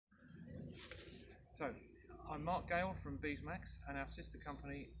So, I'm Mark Gale from Beesmax and our sister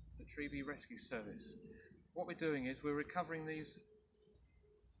company, the TreeBeeRescue service. What we're doing is we're recovering these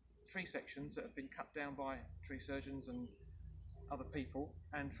tree sections that have been cut down by tree surgeons and other people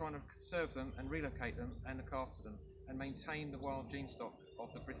and trying to conserve them and relocate them and look after them and maintain the wild gene stock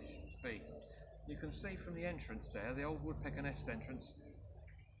of the British bee. You can see from the entrance there, the old woodpecker nest entrance,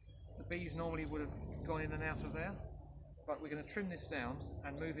 the bees normally would have gone in and out of there, but we're going to trim this down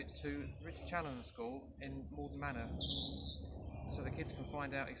and move it to Richard Challoner School in Modern Manor so the kids can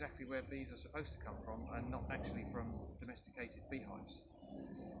find out exactly where bees are supposed to come from and not actually from domesticated beehives.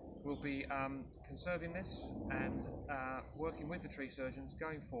 We'll be conserving this and working with the tree surgeons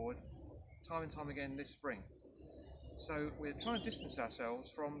going forward time and time again this spring. So we're trying to distance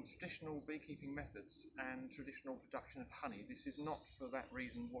ourselves from traditional beekeeping methods and traditional production of honey. This is not for that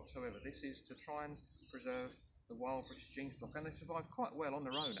reason whatsoever. This is to try and preserve the wild British gene stock, and they survive quite well on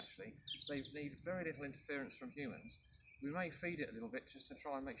their own actually. They need very little interference from humans. We may feed it a little bit just to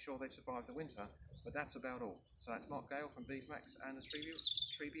try and make sure they survive the winter, but that's about all. So that's Mark Gale from Beesmax and the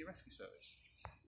TreeBeeRescue service.